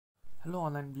Hello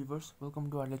online viewers, welcome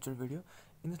to our lecture video.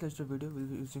 In this lecture video, we'll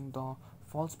be using the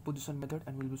false position method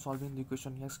and we'll be solving the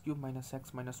equation x cube minus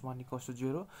x minus 1 equals to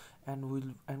 0, and we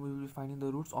will be finding the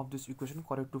roots of this equation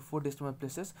correct to 4 decimal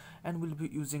places, and we'll be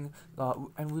using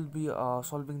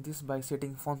solving this by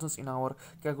setting functions in our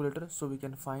calculator so we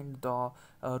can find the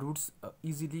roots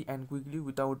easily and quickly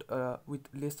with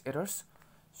less errors.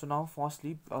 So now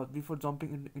firstly, before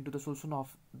jumping into the solution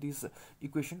of this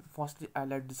equation, firstly I'd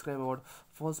like to describe about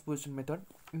false position method.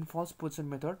 In false position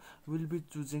method, we'll be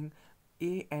choosing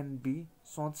a and b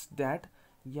such that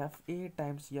fa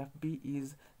times fb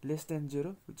is less than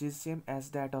 0, which is same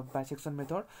as that of bisection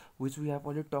method, which we have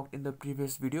already talked in the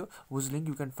previous video, whose link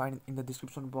you can find in the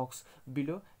description box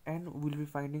below. And we'll be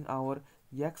finding our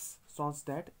x such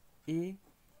that a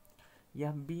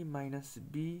fb minus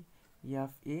b fa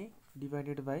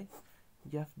divided by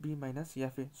fb minus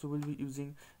fa. So we'll be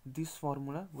using this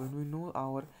formula. When we know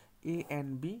our a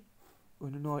and b,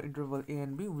 when we know our interval a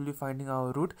and b, we'll be finding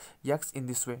our root x in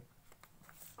this way.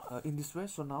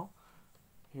 So now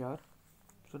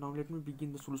let me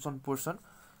begin the solution portion.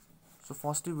 So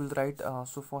firstly we'll write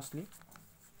firstly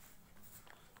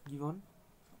given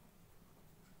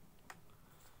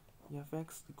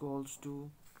fx equals to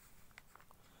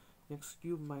x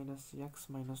cube minus x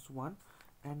minus 1,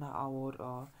 and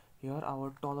our here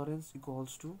our tolerance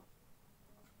equals to,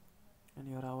 and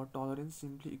here our tolerance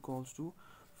simply equals to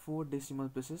 4 decimal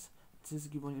places. This is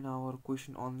given in our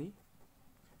question only.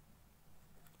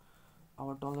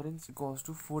 Our tolerance equals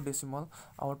to 4 decimal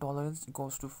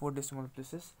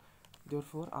places.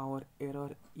 Therefore our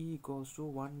error e equals to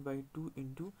 1 by 2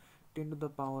 into 10 to the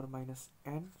power minus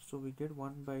n. So we get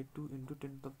 1 by 2 into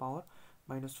 10 to the power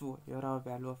minus 4. Here our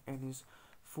value of n is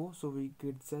 4, so we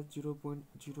get that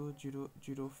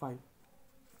 0.0005.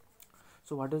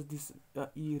 So what does this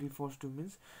e refers to?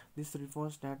 Means this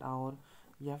refers that our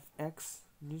fx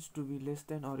needs to be less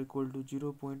than or equal to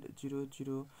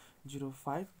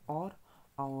 0.0005, or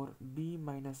our b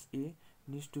minus a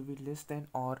needs to be less than,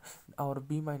 or our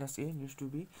b minus a needs to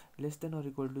be less than or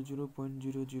equal to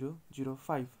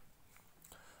 0.0005.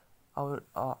 Our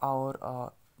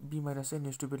b minus a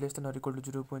needs to be less than or equal to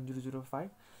 0.005.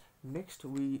 Next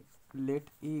we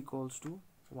let a equals to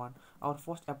 1. Our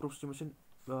first approximation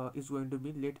is going to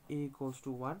be let a equals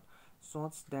to 1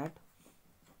 such that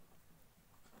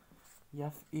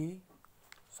fa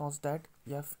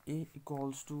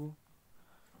equals to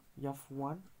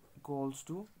f1 equals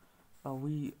to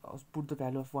we put the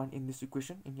value of 1 in this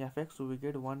equation in fx, so we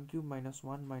get 1 cube minus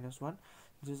 1 minus 1,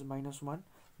 this is minus 1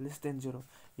 less than 0.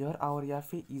 Here our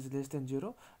fa is less than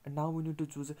 0, and now we need to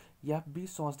choose fb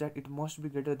such that it must be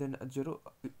greater than 0.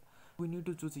 We need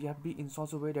to choose fb in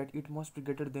such a way that it must be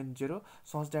greater than 0,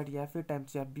 such that fa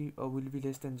times fb will be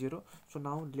less than 0. So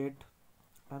now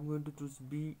I'm going to choose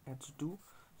b as 2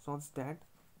 such that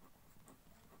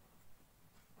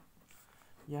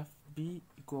fb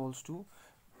equals to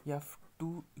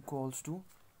f2 equals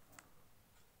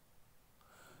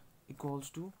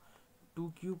to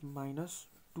 2 cube minus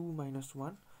 2 minus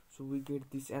 1. So we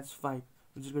get this as 5,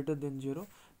 which is greater than 0.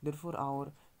 Therefore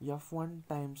our f1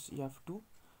 times f2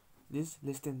 is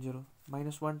less than 0.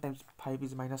 Minus 1 times 5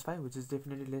 is minus 5, which is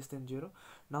definitely less than 0.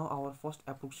 Now our first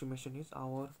approximation is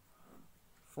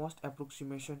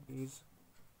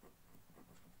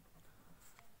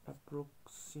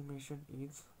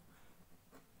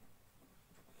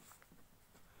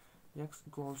x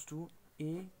equals to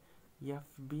a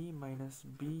fb minus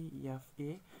b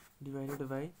fa divided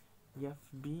by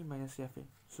fb minus fa.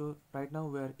 So right now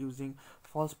we are using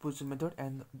false position method,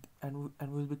 and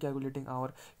we'll be calculating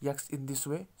our x in this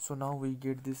way. So now we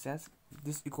get this as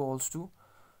this equals to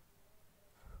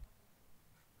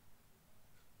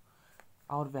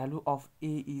our value of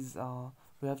a is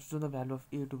we have chosen the value of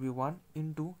a to be 1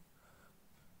 into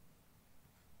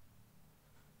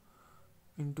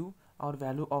our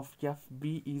value of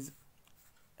fb is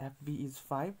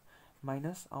 5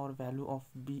 minus our value of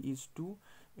b is 2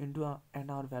 into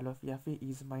and our value of fa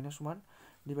is minus 1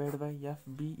 divided by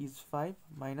fb is 5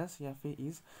 minus fa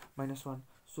is minus 1.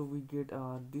 So we get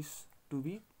this to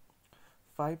be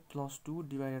 5 plus 2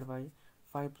 divided by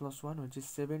 5 plus 1, which is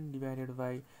 7 divided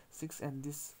by 6, and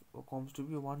this comes to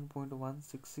be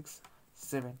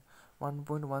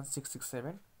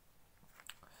 1.1667.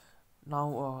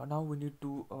 Now we need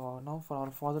to now for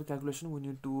our further calculation we'll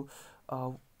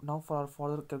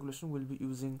be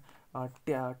using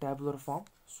tabular form.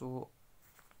 So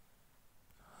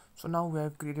So now we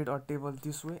have created our table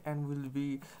this way, and we'll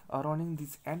be running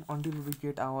this and until we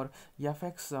get our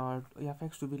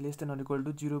fx to be less than or equal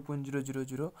to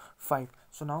 0.0005.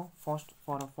 So now first,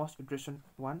 for our first iteration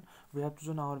 1, we have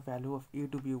chosen our value of a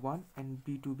to be 1 and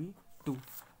b to be 2.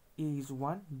 A is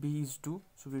 1, b is 2,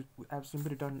 so we have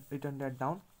simply written that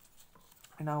down.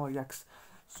 And our x,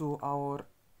 so our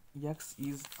x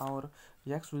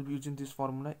will be using this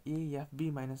formula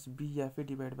afb minus bfa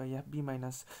divided by fb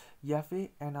minus fa,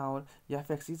 and our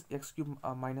fx is x cube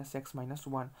minus x minus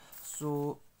 1.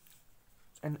 So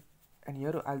and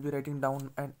here I'll be writing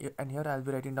down, and here I'll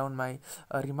be writing down my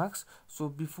remarks. So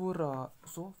before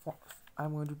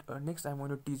I'm going to next I'm going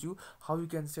to teach you how you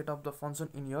can set up the function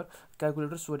in your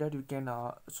calculator, so that you can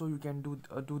do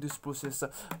this process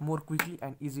more quickly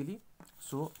and easily.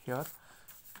 So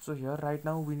here right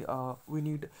now we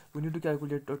need to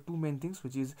calculate two main things,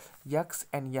 which is x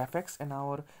and fx, and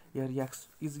our here x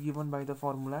is given by the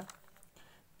formula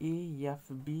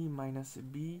afb minus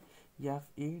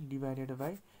bfa divided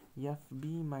by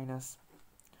fb minus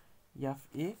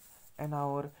fa, and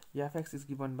our fx is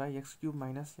given by x cube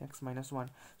minus x minus 1.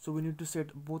 So we need to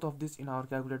set both of this in our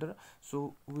calculator.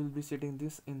 So we'll be setting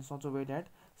this in such a way that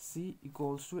c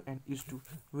equals to and is to,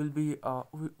 we'll be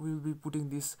putting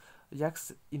this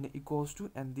x in equals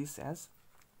to and this as,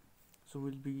 so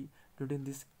we'll be writing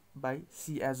this by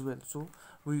c as well. So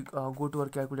we go to our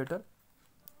calculator.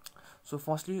 So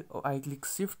firstly I click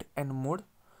shift and mode,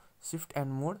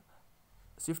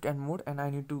 and I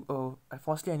need to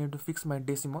firstly I need to fix my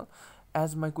decimal,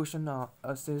 as my question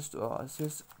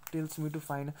tells me to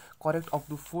find correct up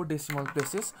to 4 decimal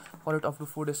places.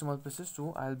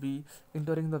 So I'll be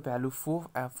entering the value 4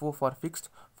 for fixed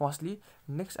firstly.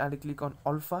 Next I'll click on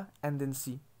alpha and then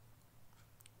c,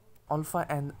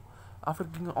 and after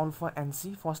clicking on alpha and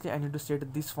c, firstly I need to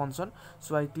set this function.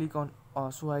 So I click on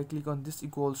this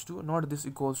equals to, not this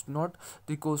equals to, not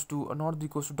the equals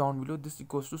to down below, this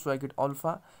equals to, so I get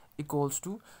alpha equals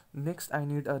to. Next I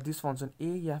need this function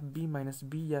afb minus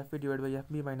bfa divided by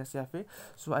fb minus fa.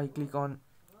 So I click on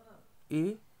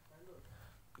a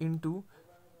into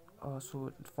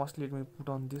so firstly let me put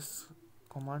on this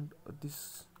command,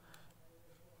 this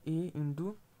a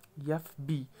into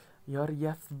fb. Here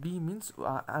fb means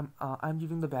I'm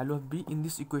giving the value of b in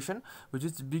this equation, which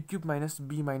is b cube minus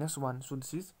b minus 1. So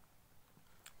this is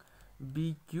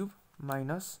b cube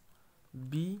minus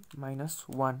b minus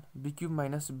 1, b cube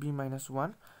minus b minus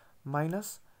 1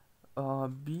 minus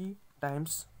b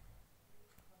times.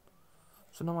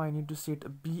 So now I need to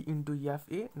set b into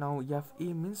fa. Now fa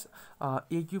means a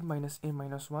cube minus a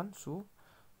minus 1. So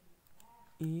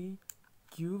a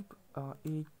cube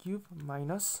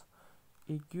minus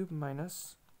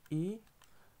a,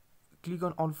 click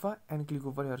on alpha and click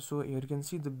over here. So here you can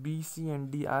see the b, c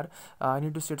and d are I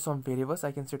need to set some variables.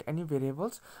 I can set any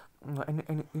variables, and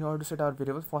in order to set our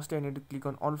variables, firstly I need to click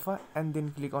on alpha and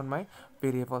then click on my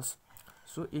variables.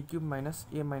 So a cube minus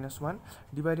a minus 1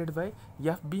 divided by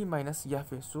fb minus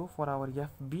fa. So for our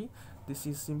fb, this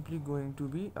is simply going to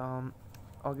be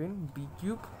again b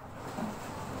cube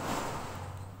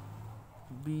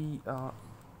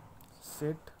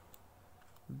set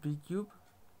b cube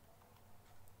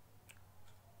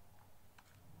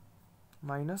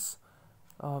minus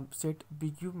set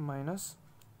b cube minus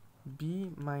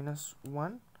b minus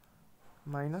 1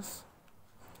 minus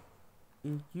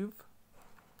a cube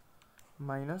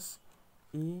minus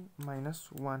a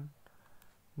minus 1.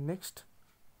 Next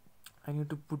I need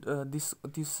to put this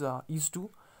is to,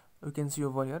 you can see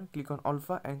over here, click on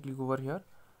alpha and click over here.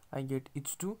 I get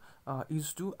is to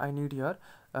I need here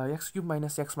x cube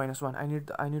minus x minus 1. I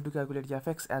need to calculate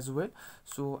fx as well.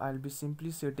 So I'll be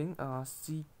simply setting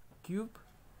c cube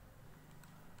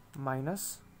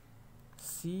minus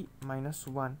c minus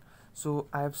 1. So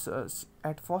I have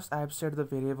at first I have set the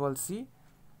variable c,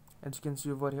 as you can see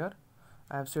over here.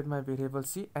 I have set my variable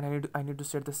c, and I need to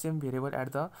set the same variable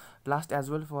at the last as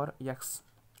well for x,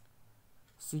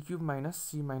 c cube minus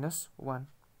c minus 1.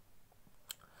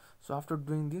 So after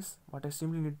doing this, what I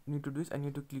simply need to do is I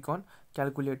need to click on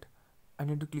calculate.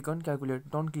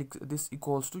 Don't click this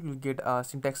equals to, you'll get a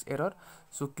syntax error.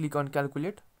 So click on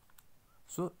calculate.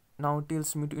 So now it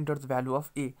tells me to enter the value of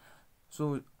a.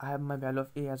 So I have my value of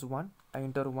a as 1, I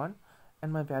enter 1,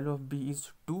 and my value of b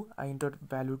is 2, I enter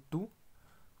value 2.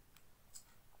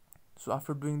 So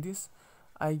after doing this,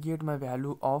 I get my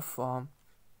value of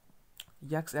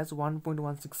x as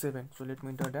 1.167. so let me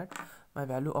enter that. My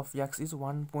value of x is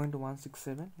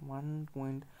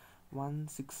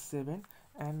 1.167,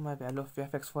 and my value of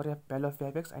fx, for a value of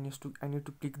fx I need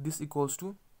to click this equals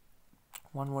to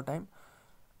one more time.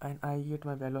 and I get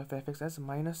my value of fx as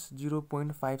minus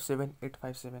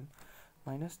 0.57857,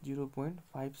 minus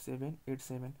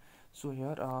 0.5787. So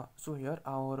here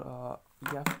our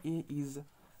fa is,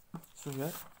 so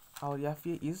here our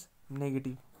fa is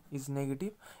negative,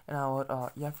 and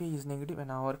our fa is negative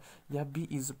and our fb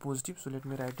is positive. So let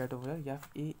me write that over here.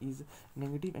 Fa is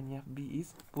negative and fb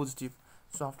is positive.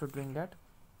 So after doing that,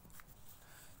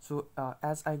 so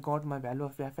as I got my value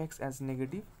of fx as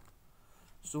negative,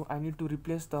 so I need to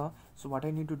replace the, so what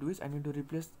I need to do is I need to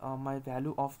replace my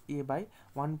value of a by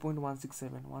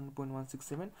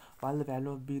 1.167 while the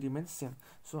value of b remains same.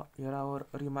 So here our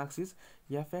remarks is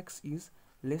fx is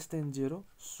less than 0,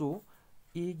 so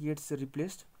a gets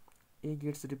replaced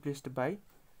by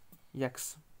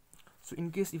x. So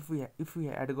in case if we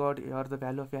had got here the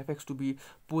value of fx to be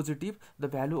positive, the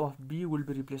value of b will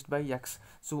be replaced by x.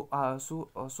 So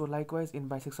so likewise in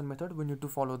bisection method we need to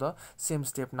follow the same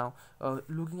step. Now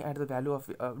looking at the value of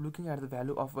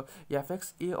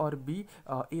fx, a or b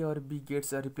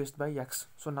gets replaced by x.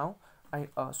 So now I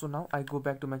go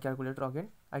back to my calculator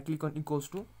again. I click on equals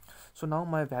to. So now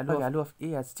my value of a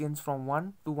has changed from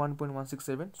 1 to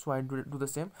 1.167. So I do the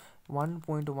same.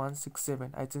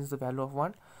 1.167, I change the value of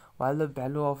 1 while the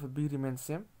value of b remains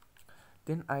same.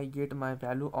 Then I get my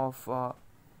value of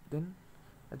then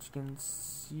as you can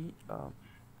see,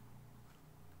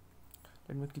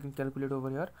 let me click on calculate over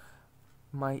here.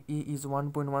 My a is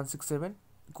 1.167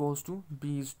 equals to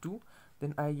b is 2.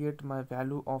 Then I get my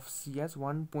value of c as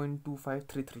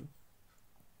 1.2533,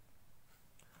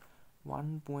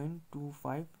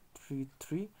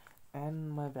 1.2533,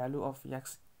 and my value of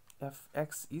fx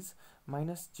is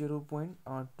minus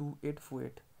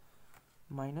 0.2848,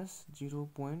 minus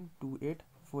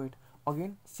 0.2848.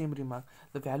 Again same remark,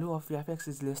 the value of fx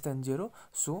is less than 0,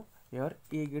 so here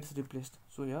a gets replaced.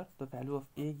 So here the value of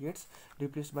a gets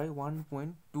replaced by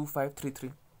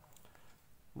 1.2533,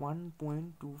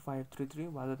 1.2533,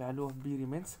 while the value of b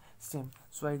remains same.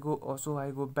 So I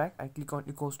go back, I click on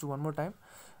equals to one more time.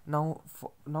 Now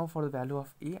for the value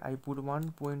of a I put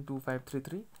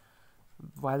 1.2533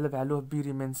 while the value of b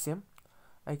remains same.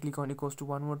 I click on equals to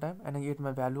one more time and I get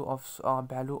my value of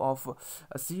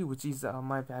c, which is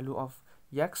my value of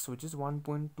x, which is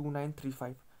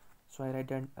 1.2935. So I write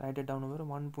that down over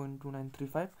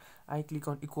 1.2935. I click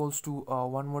on equals to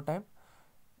one more time.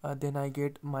 Then I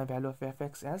get my value of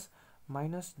fx as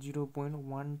minus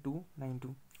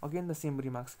 0.1292. Again the same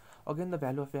remarks. Again the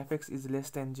value of fx is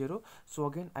less than 0, so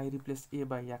again I replace a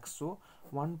by x. So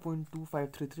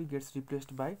 1.2533 gets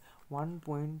replaced by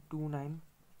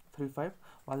 1.2935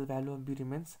 while the value of b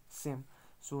remains same.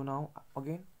 So now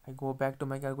again I go back to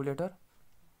my calculator,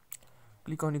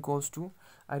 click on equals to,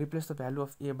 I replace the value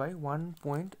of a by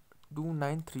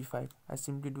 1.2935. I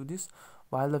simply do this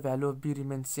while the value of b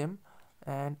remains same,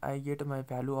 and I get my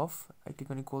value of, I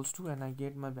click on equals to and I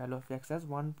get my value of x as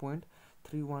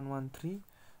 1.3113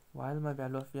 while my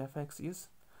value of fx is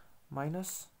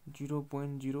minus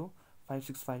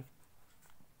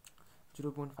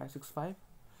 0.0565.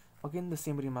 Again the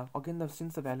same remark. Again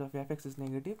since the value of fx is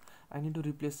negative, I need to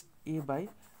replace a by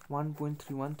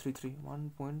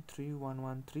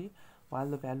 1.3113 while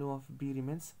the value of b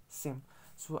remains same.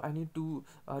 So I need to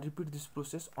repeat this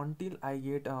process until I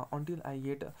get until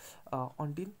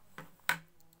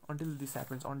this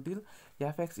happens, until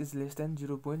fx is less than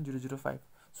 0.005.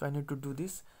 So I need to do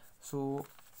this. So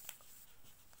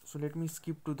let me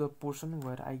skip to the portion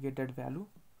where I get that value.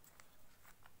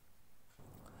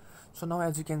 So now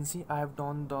as you can see, I have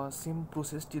done the same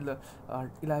process till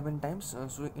 11 times.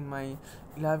 So in my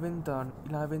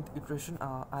 11th iteration,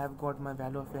 I have got my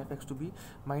value of fx to be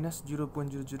minus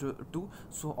 0.002.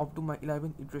 So up to my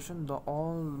 11th iteration,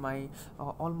 all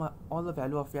the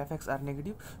value of fx are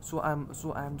negative. So I'm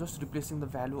just replacing the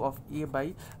value of a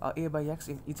by x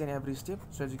in each and every step.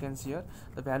 So as you can see here,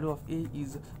 the value of a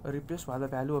is replaced while the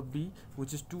value of b,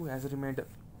 which is 2, has remained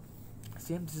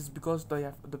same. This is because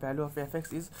the value of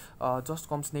fx is just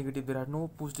comes negative. There are no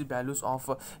positive values of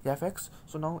fx.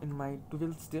 So now in my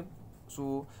 12th step,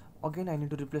 so again I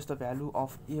need to replace the value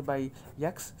of a by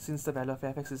x since the value of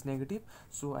fx is negative.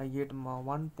 So I get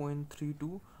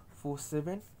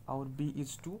 1.3247, our b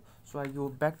is 2. So I go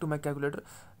back to my calculator.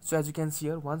 So as you can see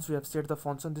here, once we have set the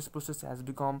function, this process has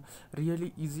become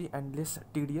really easy and less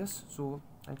tedious. So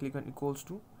I click on equals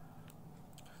to.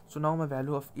 So now my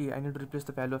value of a, I need to replace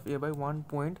the value of a by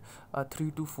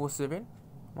 1.3247,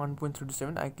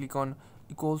 1.37. I click on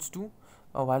equals to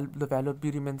while the value of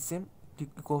b remains same,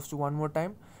 equals to one more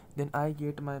time. Then I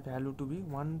get my value to be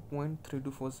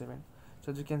 1.3247.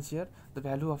 So as you can see here, the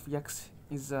value of x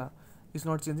is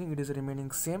not changing, it is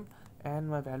remaining same, and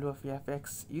my value of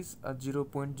fx is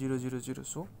 0.000.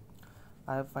 So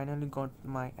I have finally got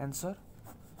my answer.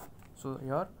 So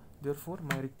here, therefore,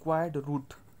 my required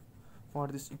root for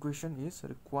this equation is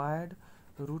required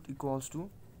root equals to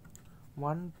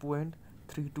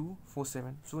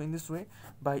 1.3247. So in this way,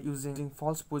 by using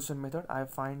false position method, I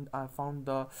found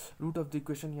the root of the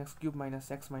equation x cube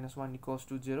minus x minus 1 equals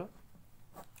to 0.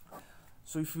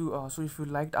 So if you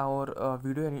liked our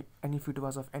video, and if it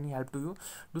was of any help to you,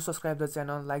 do subscribe the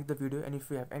channel, like the video, and if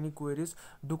you have any queries,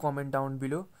 do comment down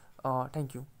below.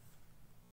 Thank you.